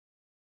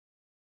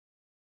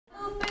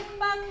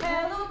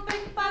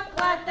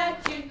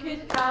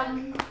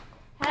come.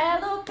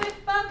 Hello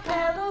Pippa,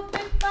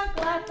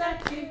 glad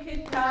that you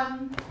could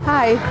come.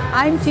 Hi,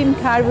 I'm Jean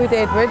Carwood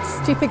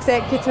Edwards, Chief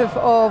Executive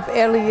of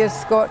Early Years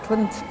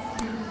Scotland.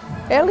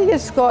 Early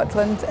Years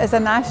Scotland is a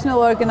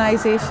national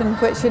organisation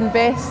which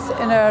invests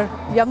in our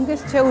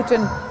youngest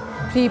children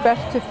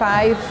pre-birth to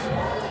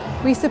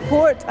 5. We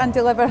support and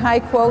deliver high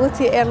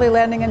quality early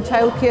learning and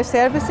childcare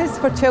services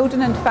for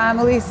children and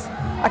families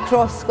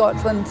across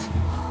Scotland.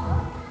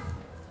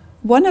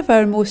 One of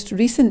our most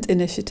recent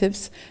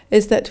initiatives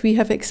is that we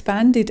have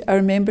expanded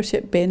our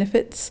membership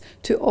benefits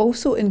to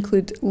also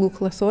include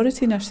local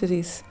authority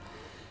nurseries.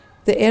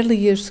 The Early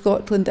Years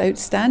Scotland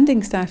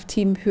Outstanding Staff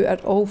team, who are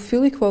all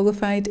fully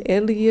qualified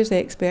early years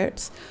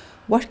experts,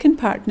 work in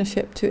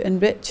partnership to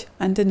enrich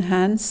and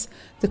enhance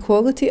the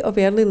quality of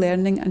early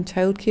learning and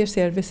childcare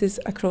services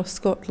across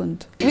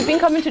Scotland. We've been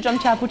coming to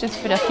Drumchapel just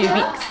for a few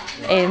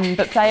weeks,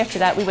 but prior to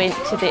that we went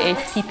to the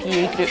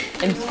SPPA group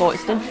in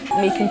Scotstoun,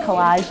 making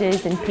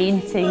collages and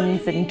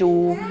paintings and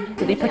dough,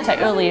 so they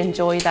particularly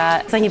enjoy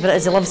that. The thing about it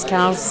is he loves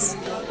cars,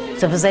 so if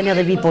there's any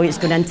other wee boy that's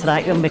going to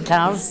interact with him with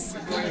cars,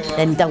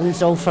 then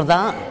Dylan's all for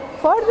that.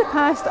 For the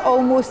past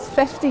almost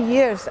 50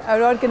 years,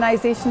 our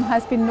organisation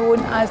has been known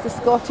as the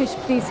Scottish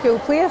Preschool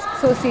Players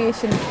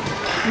Association,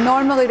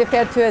 normally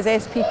referred to as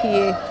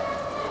SPPA.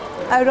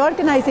 Our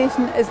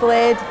organisation is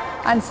led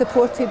and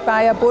supported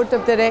by a board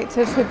of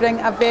directors who bring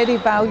a very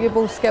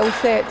valuable skill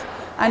set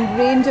and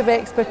range of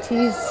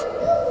expertise.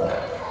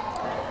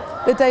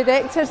 The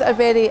directors are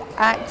very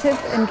active,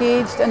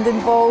 engaged and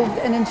involved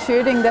in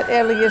ensuring that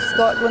Early Years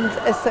Scotland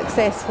is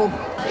successful.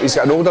 He's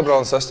got an older brother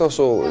and sister,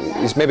 so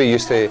he's maybe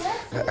used to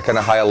a kind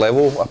of higher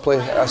level of play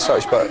as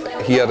such, but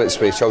here it's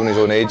with children his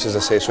own age, as I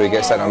say, so he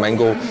gets to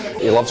intermingle.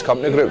 He loves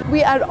company group.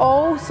 We are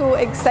also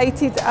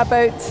excited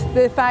about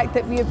the fact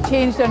that we have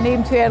changed our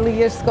name to Early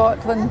Years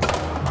Scotland.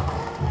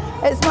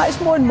 It's much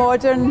more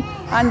modern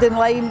and in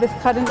line with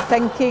current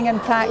thinking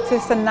and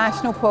practice and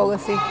national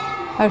policy.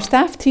 Our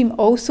staff team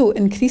also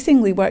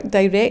increasingly work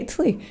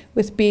directly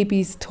with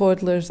babies,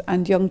 toddlers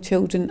and young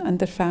children and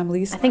their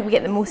families. I think we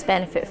get the most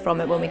benefit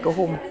from it when we go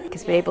home,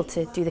 because we're able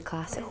to do the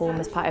class at home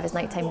as part of his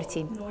nighttime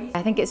routine.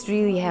 I think it's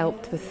really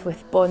helped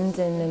with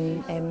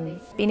bonding and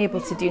being able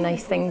to do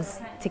nice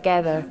things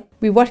together.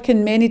 We work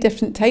in many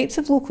different types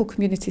of local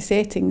community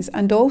settings,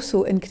 and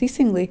also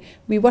increasingly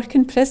we work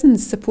in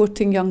prisons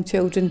supporting young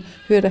children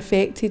who are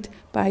affected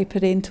by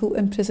parental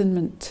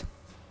imprisonment.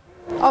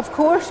 Of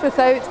course,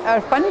 without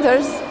our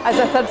funders, as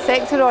a third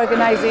sector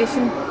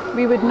organisation,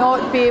 we would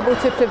not be able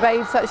to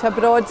provide such a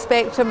broad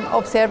spectrum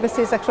of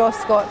services across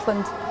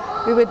Scotland.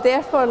 We would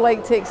therefore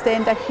like to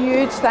extend a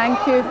huge thank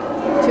you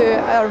to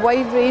our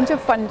wide range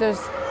of funders,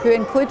 who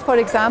include, for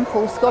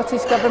example,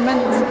 Scottish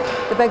Government,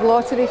 the Big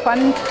Lottery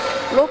Fund,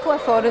 local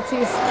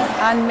authorities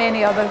and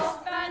many others.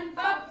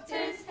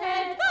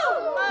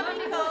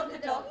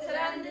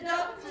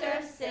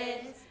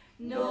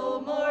 No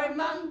more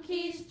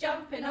monkeys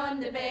jumping on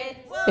the bed.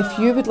 If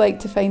you would like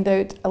to find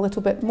out a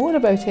little bit more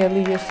about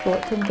Early Years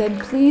Scotland, then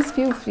please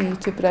feel free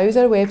to browse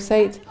our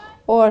website,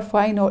 or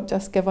why not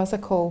just give us a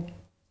call.